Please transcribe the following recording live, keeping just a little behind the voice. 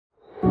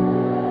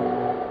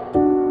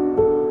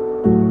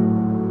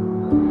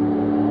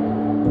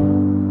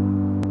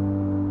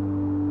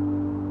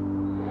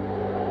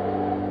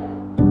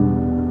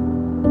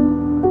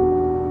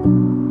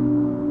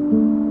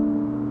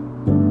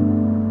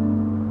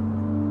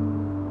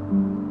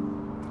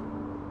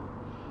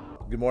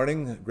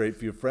morning, Great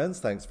View friends.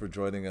 Thanks for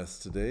joining us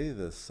today,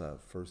 this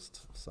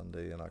first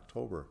Sunday in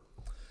October.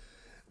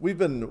 We've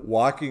been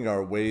walking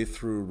our way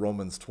through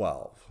Romans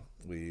 12.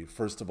 We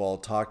first of all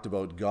talked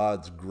about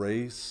God's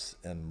grace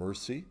and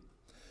mercy,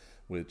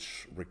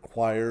 which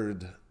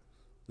required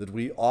that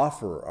we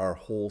offer our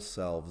whole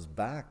selves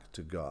back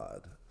to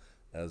God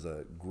as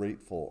a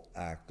grateful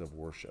act of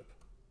worship.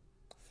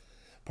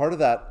 Part of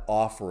that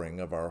offering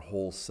of our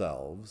whole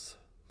selves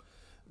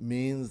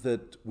means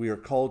that we are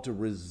called to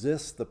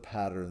resist the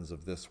patterns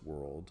of this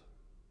world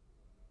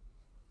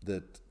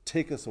that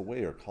take us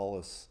away or call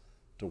us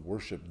to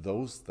worship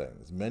those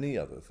things, many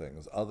other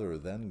things other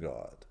than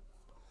God.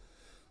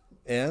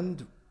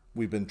 And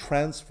we've been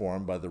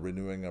transformed by the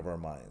renewing of our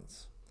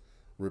minds,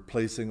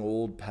 replacing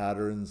old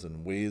patterns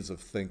and ways of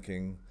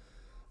thinking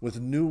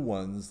with new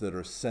ones that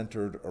are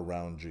centered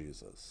around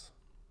Jesus.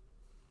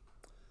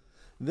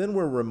 Then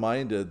we're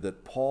reminded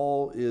that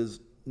Paul is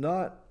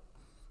not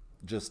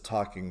just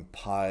talking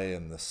pie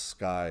in the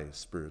sky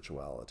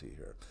spirituality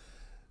here.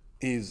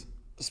 He's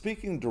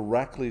speaking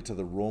directly to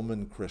the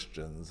Roman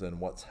Christians and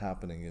what's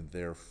happening in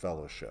their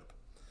fellowship.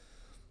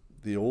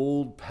 The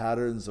old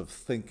patterns of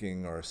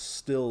thinking are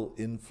still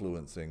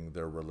influencing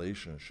their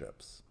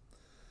relationships.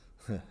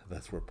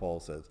 That's where Paul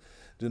says,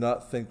 do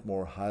not think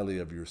more highly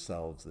of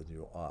yourselves than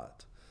you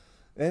ought.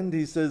 And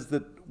he says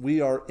that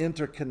we are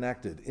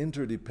interconnected,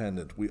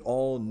 interdependent. We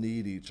all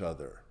need each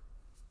other.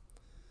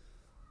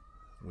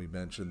 We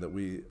mentioned that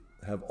we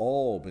have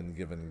all been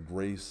given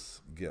grace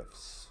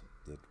gifts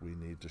that we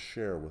need to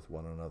share with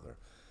one another.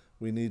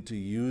 We need to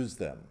use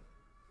them,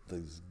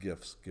 these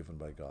gifts given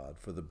by God,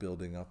 for the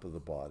building up of the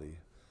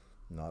body,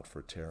 not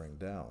for tearing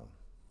down.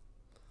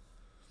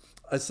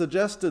 I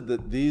suggested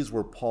that these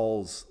were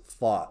Paul's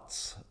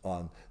thoughts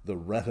on the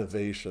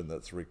renovation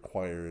that's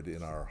required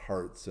in our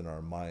hearts, in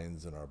our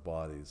minds, in our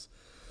bodies.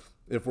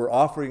 If we're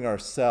offering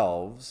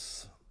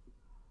ourselves,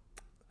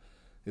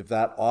 if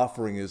that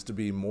offering is to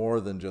be more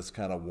than just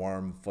kind of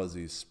warm,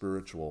 fuzzy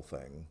spiritual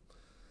thing.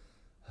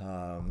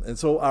 And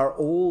so our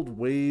old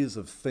ways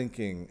of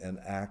thinking and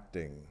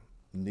acting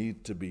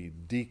need to be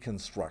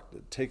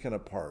deconstructed, taken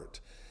apart,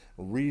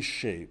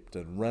 reshaped,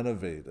 and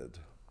renovated.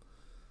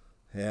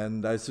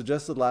 And I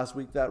suggested last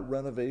week that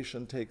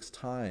renovation takes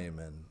time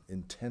and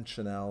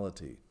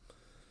intentionality.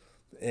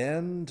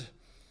 And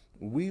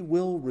we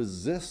will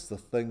resist the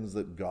things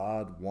that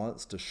God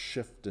wants to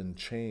shift and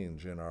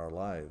change in our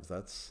lives.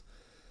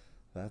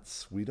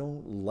 We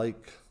don't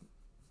like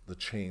the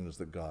change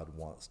that God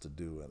wants to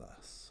do in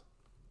us.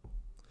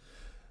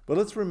 But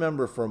let's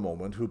remember for a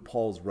moment who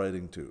Paul's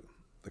writing to.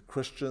 The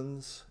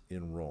Christians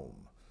in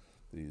Rome,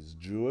 these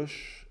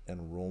Jewish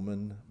and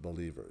Roman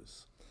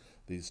believers,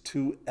 these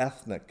two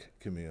ethnic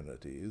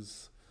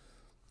communities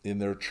in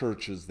their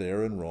churches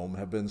there in Rome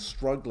have been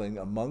struggling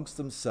amongst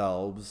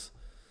themselves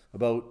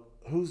about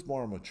who's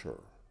more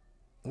mature,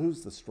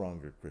 who's the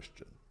stronger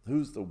Christian,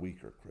 who's the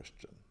weaker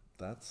Christian.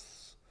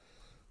 That's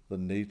the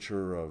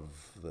nature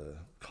of the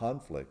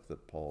conflict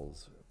that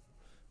Paul's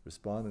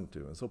responding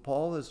to. And so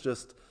Paul has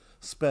just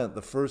spent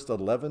the first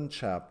 11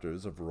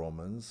 chapters of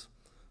Romans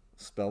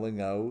spelling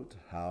out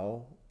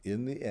how,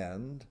 in the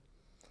end,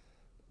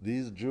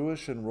 these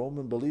Jewish and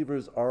Roman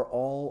believers are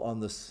all on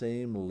the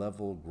same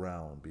level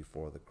ground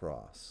before the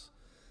cross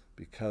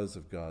because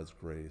of God's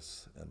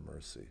grace and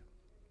mercy.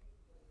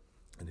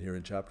 And here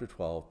in chapter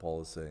 12,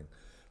 Paul is saying,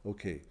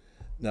 okay,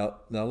 now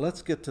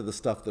let's get to the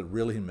stuff that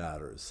really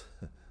matters.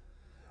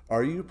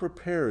 Are you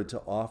prepared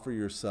to offer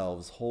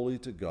yourselves wholly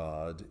to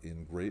God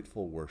in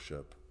grateful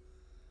worship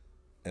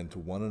and to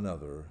one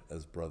another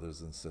as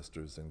brothers and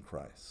sisters in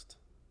Christ?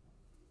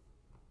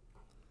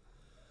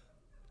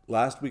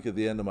 Last week at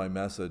the end of my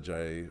message,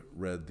 I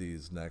read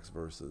these next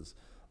verses.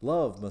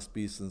 Love must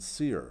be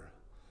sincere.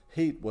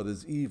 Hate what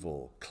is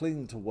evil.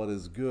 Cling to what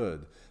is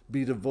good.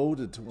 Be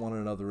devoted to one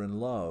another in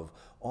love.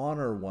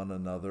 Honor one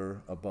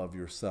another above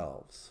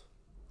yourselves.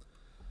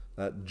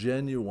 That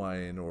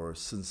genuine or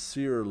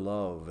sincere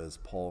love, as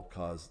Paul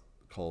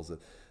calls it,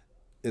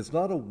 it's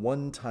not a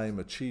one-time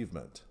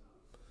achievement.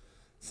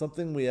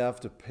 Something we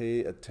have to pay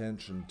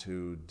attention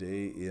to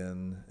day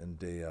in and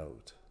day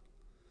out.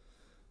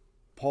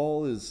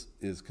 Paul is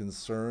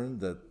concerned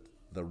that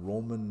the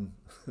Roman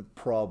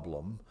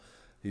problem,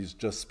 he's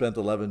just spent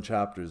 11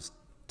 chapters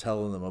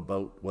telling them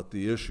about what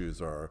the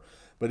issues are,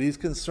 but he's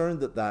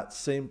concerned that that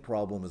same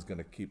problem is going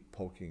to keep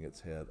poking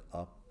its head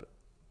up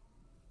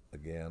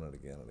again and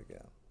again and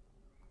again.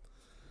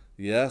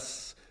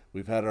 Yes,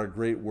 we've had our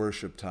great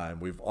worship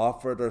time. We've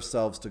offered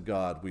ourselves to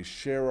God. We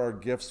share our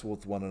gifts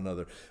with one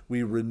another.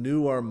 We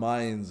renew our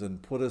minds and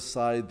put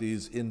aside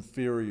these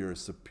inferior,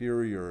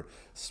 superior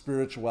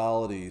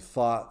spirituality,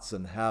 thoughts,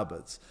 and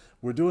habits.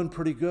 We're doing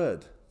pretty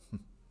good.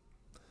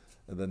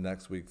 And then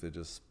next week they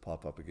just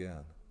pop up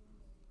again.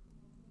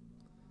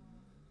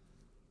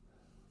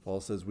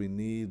 Paul says we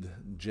need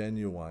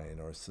genuine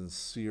or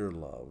sincere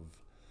love.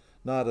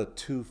 Not a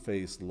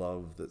two-faced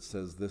love that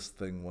says this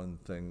thing one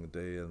thing a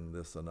day and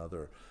this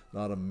another.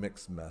 Not a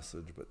mixed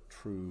message, but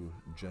true,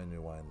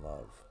 genuine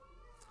love.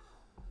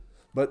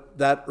 But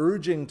that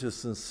urging to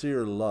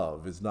sincere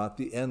love is not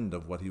the end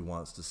of what he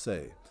wants to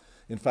say.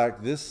 In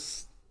fact,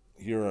 this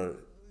here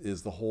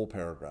is the whole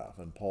paragraph,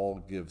 and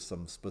Paul gives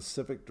some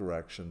specific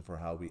direction for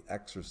how we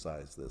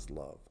exercise this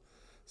love.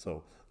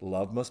 So,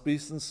 love must be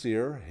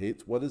sincere,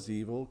 hate what is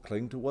evil,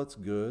 cling to what's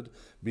good,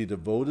 be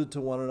devoted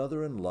to one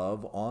another in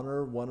love,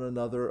 honor one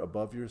another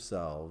above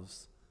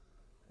yourselves.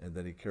 And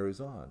then he carries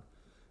on.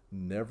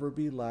 Never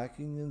be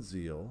lacking in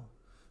zeal,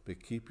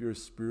 but keep your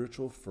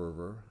spiritual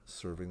fervor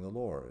serving the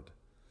Lord.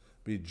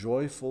 Be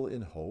joyful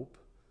in hope,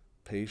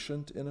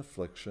 patient in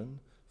affliction,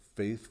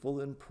 faithful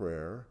in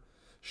prayer,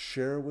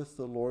 share with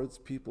the Lord's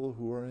people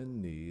who are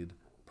in need,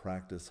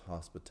 practice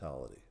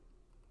hospitality.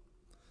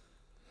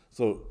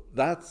 So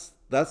that's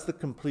the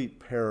complete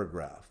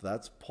paragraph.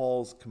 That's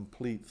Paul's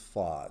complete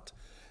thought.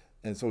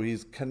 And so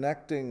he's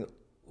connecting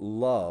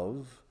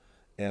love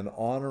and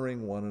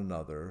honoring one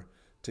another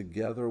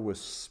together with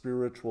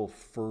spiritual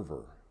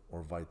fervor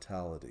or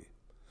vitality.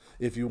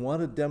 If you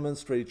want to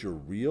demonstrate your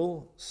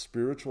real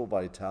spiritual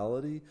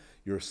vitality,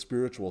 your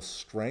spiritual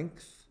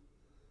strength,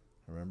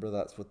 remember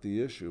that's what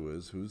the issue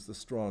is, who's the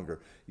stronger?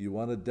 You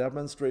want to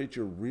demonstrate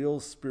your real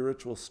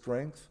spiritual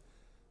strength,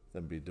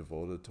 then be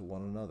devoted to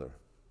one another.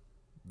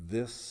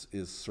 This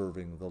is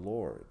serving the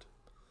Lord.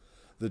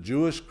 The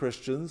Jewish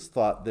Christians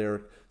thought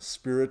their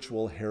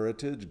spiritual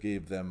heritage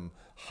gave them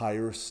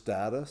higher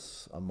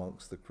status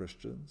amongst the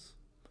Christians.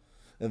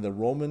 And the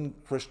Roman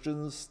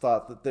Christians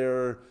thought that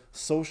their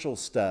social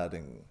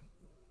standing,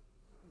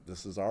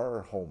 this is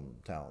our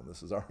hometown,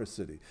 this is our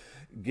city,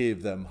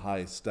 gave them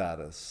high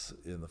status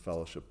in the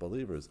fellowship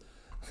believers.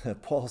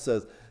 Paul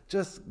says,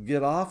 just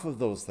get off of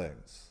those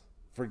things.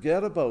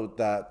 Forget about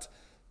that,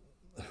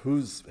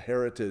 whose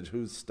heritage,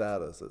 whose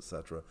status,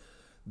 etc.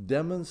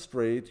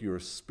 Demonstrate your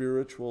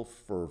spiritual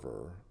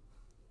fervor,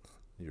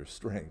 your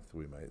strength,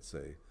 we might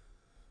say,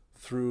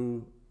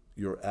 through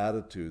your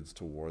attitudes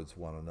towards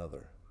one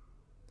another.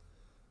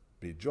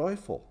 Be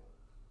joyful.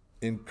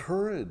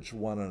 Encourage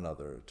one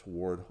another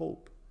toward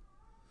hope.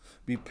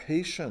 Be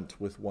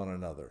patient with one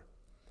another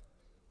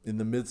in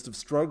the midst of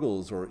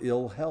struggles or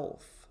ill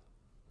health.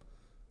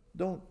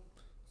 Don't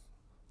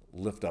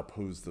lift up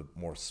who's the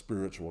more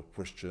spiritual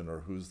Christian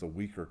or who's the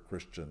weaker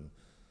Christian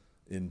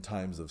in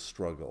times of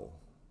struggle.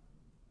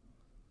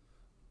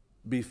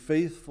 Be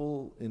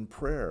faithful in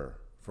prayer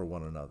for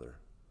one another.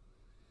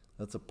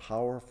 That's a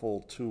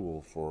powerful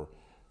tool for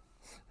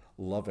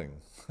loving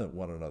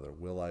one another.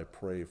 Will I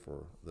pray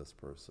for this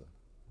person?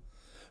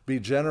 Be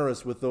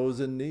generous with those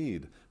in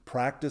need.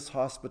 Practice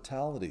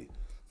hospitality.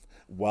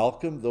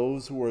 Welcome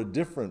those who are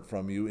different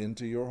from you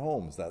into your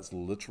homes. That's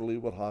literally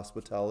what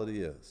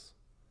hospitality is.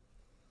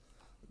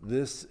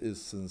 This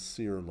is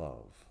sincere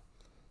love,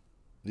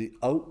 the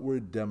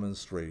outward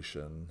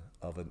demonstration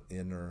of an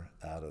inner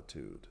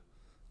attitude,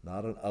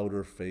 not an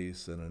outer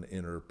face and an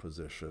inner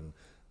position.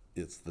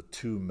 It's the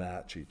two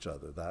match each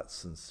other. That's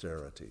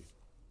sincerity.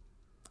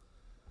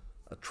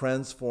 A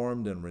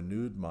transformed and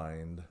renewed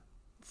mind,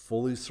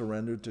 fully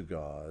surrendered to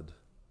God,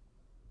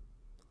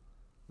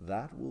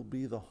 that will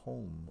be the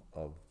home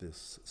of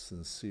this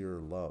sincere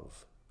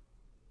love.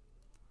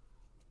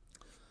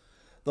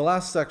 The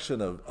last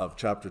section of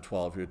chapter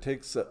 12 here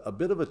takes a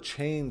bit of a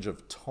change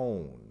of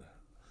tone.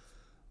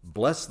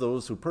 Bless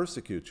those who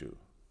persecute you.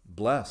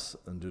 Bless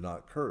and do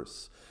not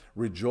curse.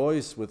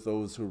 Rejoice with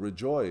those who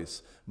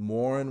rejoice.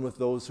 Mourn with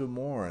those who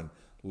mourn.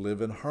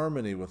 Live in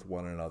harmony with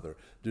one another.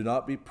 Do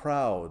not be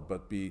proud,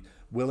 but be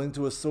willing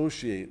to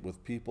associate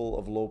with people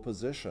of low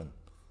position.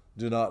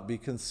 Do not be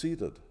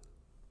conceited.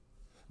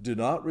 Do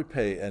not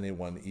repay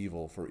anyone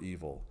evil for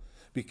evil.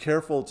 Be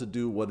careful to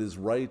do what is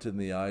right in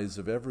the eyes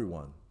of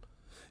everyone.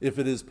 If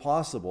it is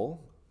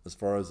possible, as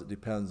far as it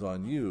depends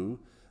on you,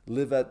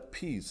 live at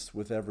peace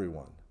with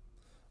everyone.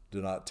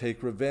 Do not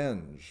take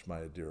revenge,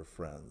 my dear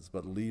friends,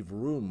 but leave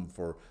room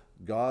for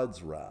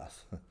God's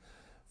wrath.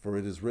 For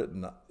it is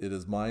written, it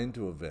is mine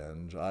to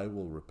avenge, I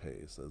will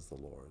repay, says the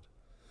Lord.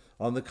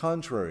 On the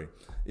contrary,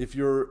 if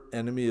your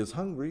enemy is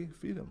hungry,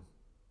 feed him.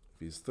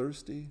 If he's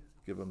thirsty,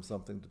 give him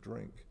something to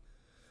drink.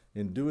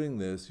 In doing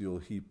this, you'll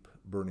heap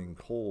burning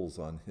coals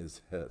on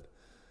his head.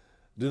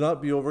 Do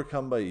not be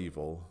overcome by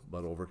evil,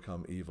 but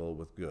overcome evil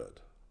with good.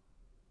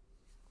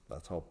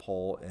 That's how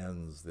Paul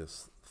ends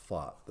this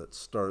thought that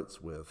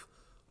starts with,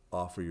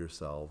 offer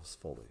yourselves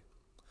fully.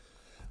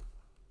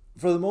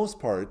 For the most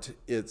part,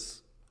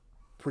 it's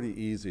pretty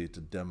easy to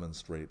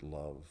demonstrate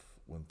love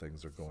when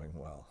things are going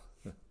well.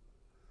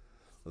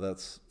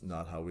 That's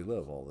not how we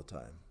live all the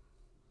time.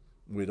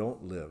 We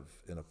don't live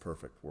in a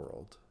perfect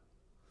world.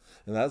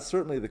 And that's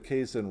certainly the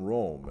case in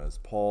Rome as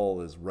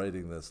Paul is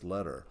writing this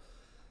letter.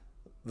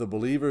 The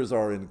believers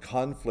are in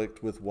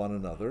conflict with one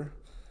another.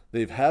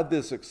 They've had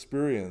this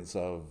experience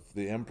of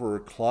the Emperor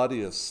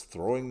Claudius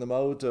throwing them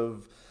out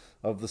of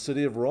the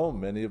city of Rome.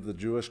 Many of the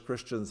Jewish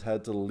Christians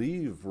had to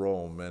leave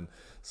Rome. And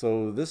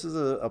so this is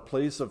a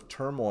place of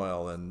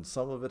turmoil, and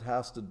some of it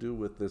has to do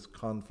with this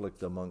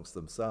conflict amongst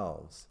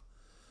themselves.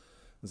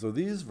 And so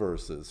these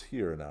verses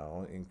here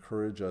now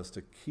encourage us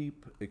to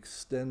keep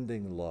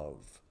extending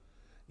love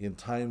in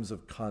times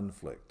of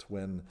conflict,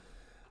 when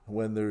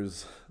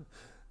there's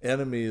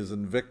enemies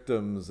and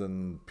victims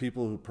and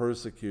people who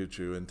persecute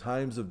you, in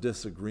times of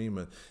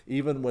disagreement,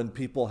 even when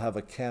people have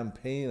a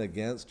campaign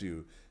against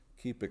you,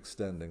 keep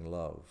extending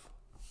love.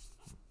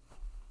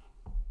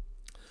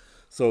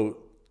 So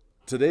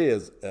today,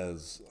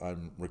 as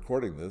I'm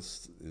recording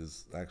this,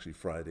 is actually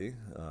Friday,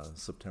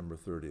 September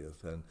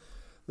 30th, and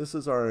this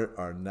is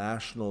our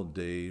National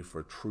Day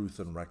for Truth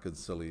and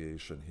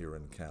Reconciliation here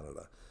in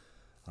Canada.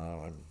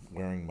 I'm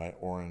wearing my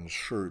orange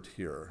shirt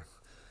here.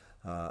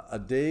 A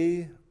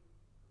day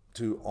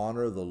to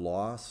honor the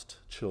lost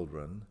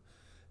children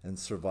and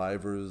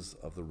survivors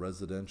of the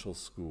residential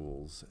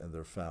schools and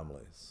their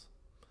families.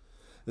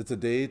 It's a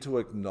day to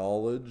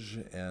acknowledge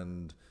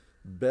and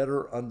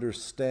better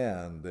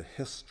understand the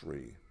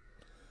history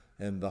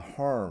and the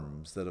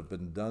harms that have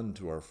been done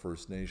to our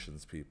First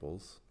Nations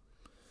peoples,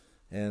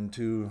 and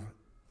to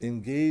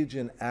engage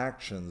in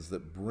actions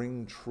that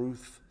bring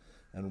truth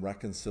and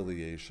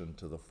reconciliation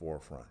to the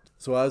forefront.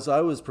 So as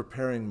I was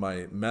preparing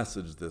my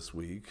message this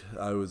week,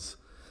 I was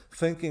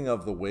thinking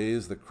of the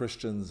ways the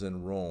Christians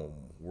in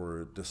Rome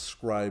were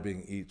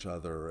describing each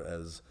other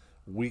as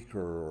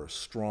weaker or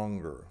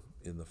stronger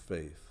in the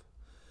faith.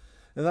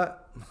 And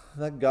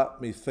that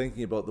got me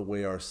thinking about the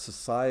way our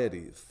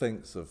society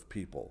thinks of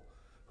people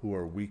who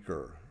are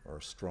weaker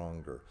or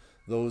stronger,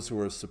 those who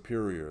are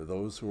superior,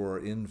 those who are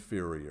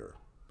inferior.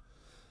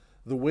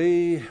 The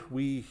way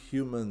we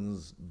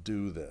humans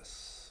do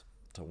this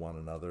to one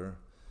another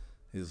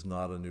is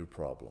not a new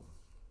problem.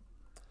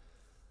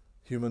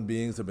 Human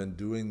beings have been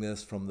doing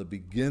this from the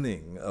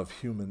beginning of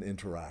human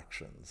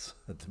interactions,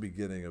 at the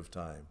beginning of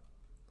time.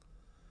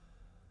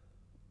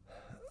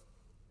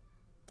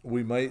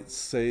 We might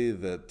say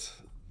that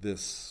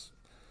this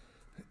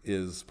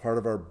is part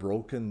of our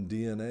broken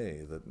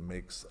DNA that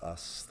makes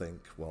us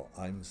think, well,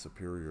 I'm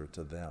superior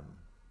to them.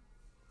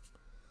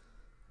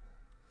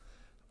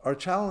 Our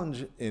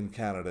challenge in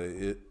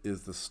Canada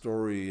is the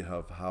story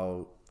of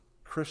how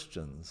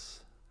Christians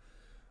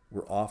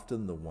were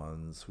often the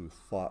ones who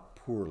thought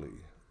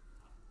poorly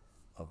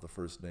of the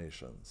First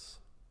Nations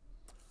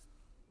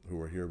who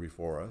were here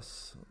before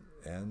us,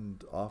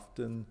 and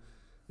often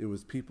it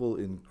was people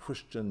in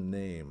Christian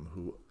name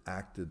who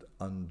acted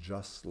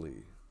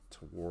unjustly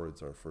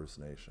towards our First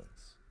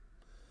Nations.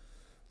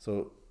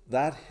 So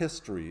that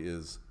history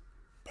is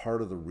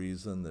part of the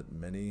reason that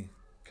many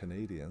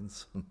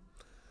Canadians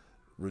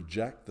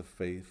reject the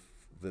faith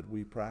that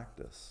we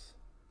practice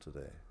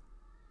today.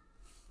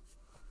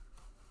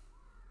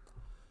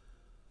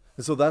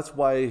 And so that's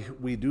why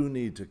we do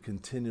need to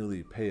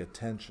continually pay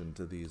attention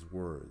to these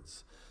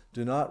words.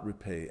 Do not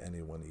repay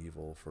anyone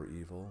evil for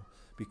evil.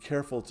 Be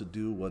careful to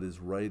do what is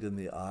right in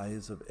the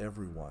eyes of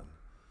everyone.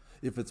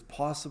 If it's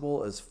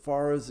possible, as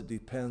far as it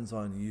depends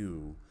on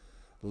you,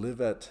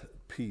 live at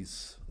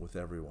peace with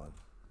everyone.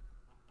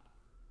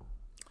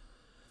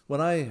 When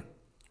I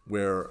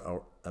wear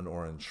an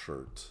orange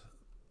shirt,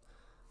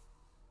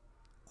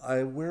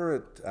 I wear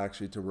it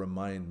actually to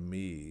remind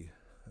me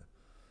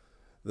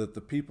that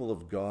the people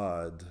of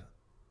God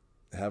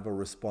have a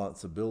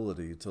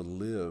responsibility to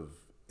live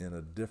in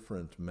a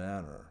different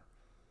manner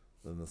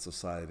than the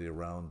society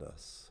around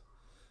us,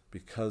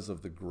 because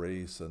of the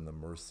grace and the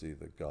mercy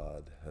that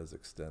God has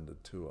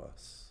extended to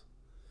us.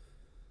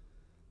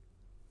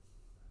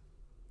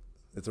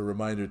 It's a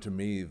reminder to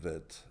me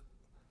that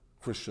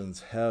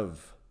Christians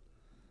have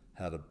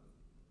had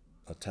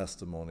a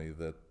testimony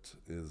that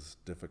is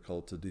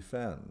difficult to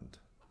defend,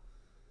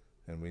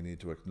 and we need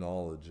to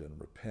acknowledge and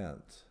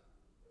repent.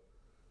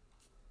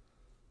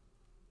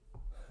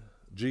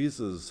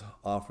 Jesus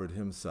offered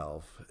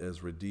himself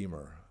as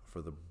Redeemer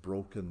for the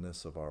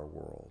brokenness of our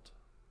world.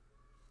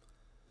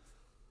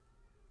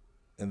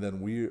 And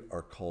then we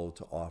are called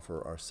to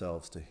offer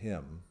ourselves to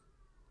him,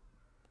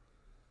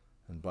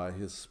 and by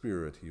his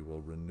Spirit he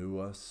will renew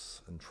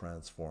us and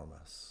transform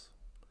us.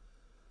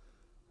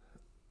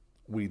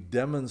 We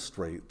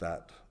demonstrate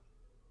that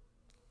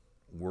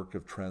work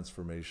of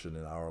transformation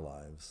in our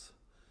lives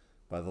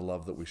by the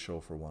love that we show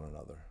for one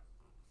another,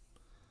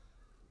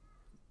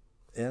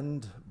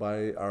 and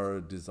by our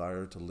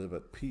desire to live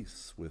at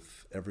peace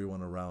with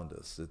everyone around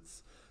us.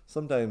 It's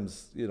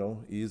sometimes,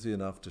 easy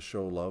enough to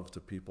show love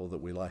to people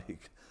that we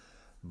like,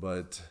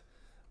 but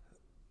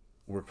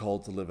we're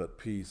called to live at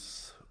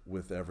peace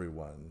with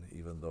everyone,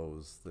 even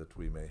those that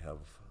we may have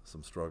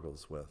some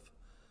struggles with.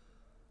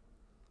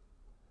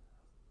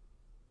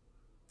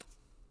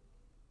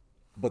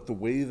 But the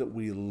way that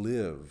we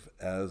live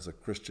as a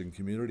Christian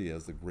community,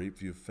 as the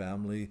Grapeview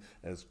family,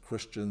 as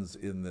Christians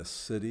in this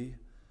city,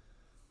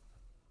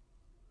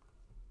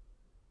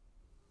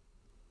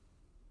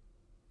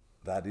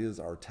 that is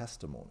our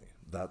testimony.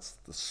 That's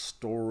the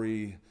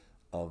story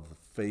of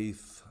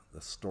faith,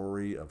 the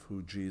story of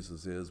who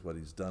Jesus is, what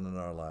he's done in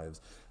our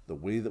lives. The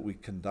way that we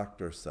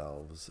conduct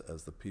ourselves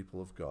as the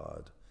people of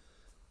God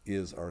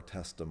is our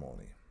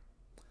testimony.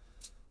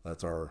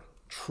 That's our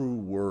true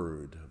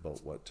word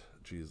about what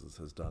Jesus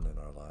has done in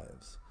our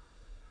lives.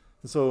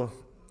 And so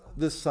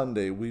this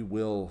Sunday we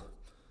will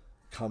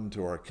come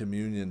to our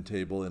communion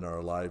table in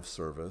our live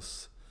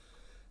service.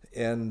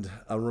 And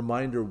a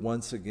reminder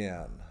once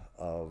again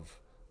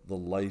of the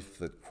life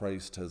that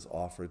Christ has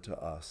offered to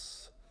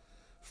us,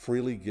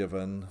 freely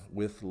given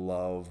with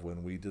love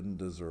when we didn't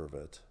deserve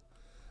it,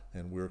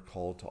 and we're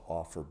called to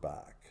offer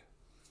back.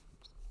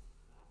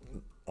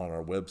 On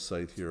our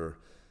website here,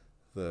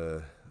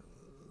 the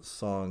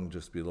song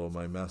just below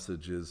my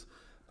message is,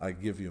 "I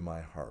give you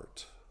my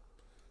heart."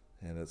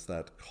 And it's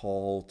that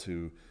call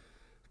to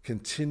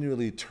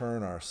continually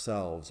turn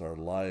ourselves, our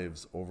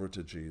lives over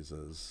to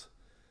Jesus.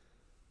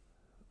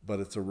 But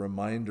it's a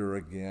reminder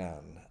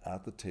again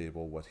at the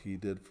table what he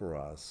did for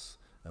us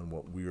and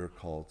what we are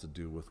called to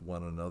do with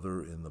one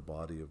another in the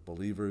body of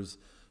believers,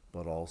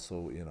 but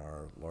also in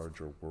our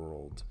larger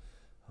world,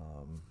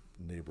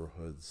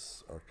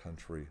 neighborhoods, our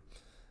country.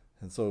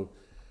 And so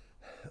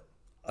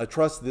I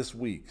trust this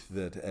week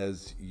that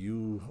as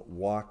you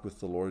walk with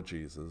the Lord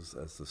Jesus,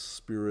 as the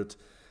Spirit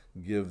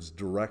gives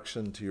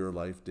direction to your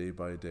life day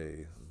by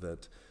day,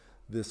 that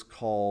this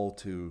call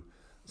to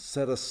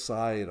set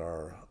aside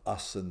our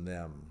us and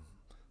them,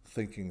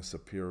 thinking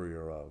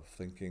superior of,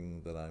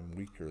 thinking that I'm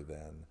weaker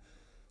than,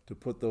 to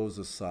put those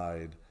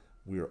aside,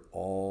 we are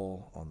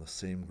all on the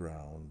same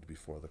ground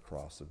before the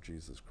cross of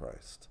Jesus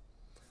Christ.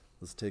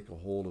 Let's take a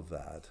hold of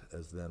that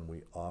as then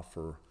we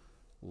offer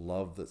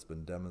love that's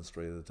been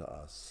demonstrated to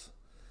us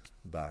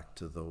back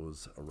to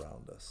those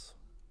around us.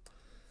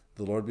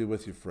 The Lord be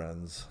with you,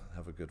 friends.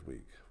 Have a good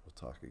week. We'll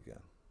talk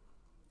again.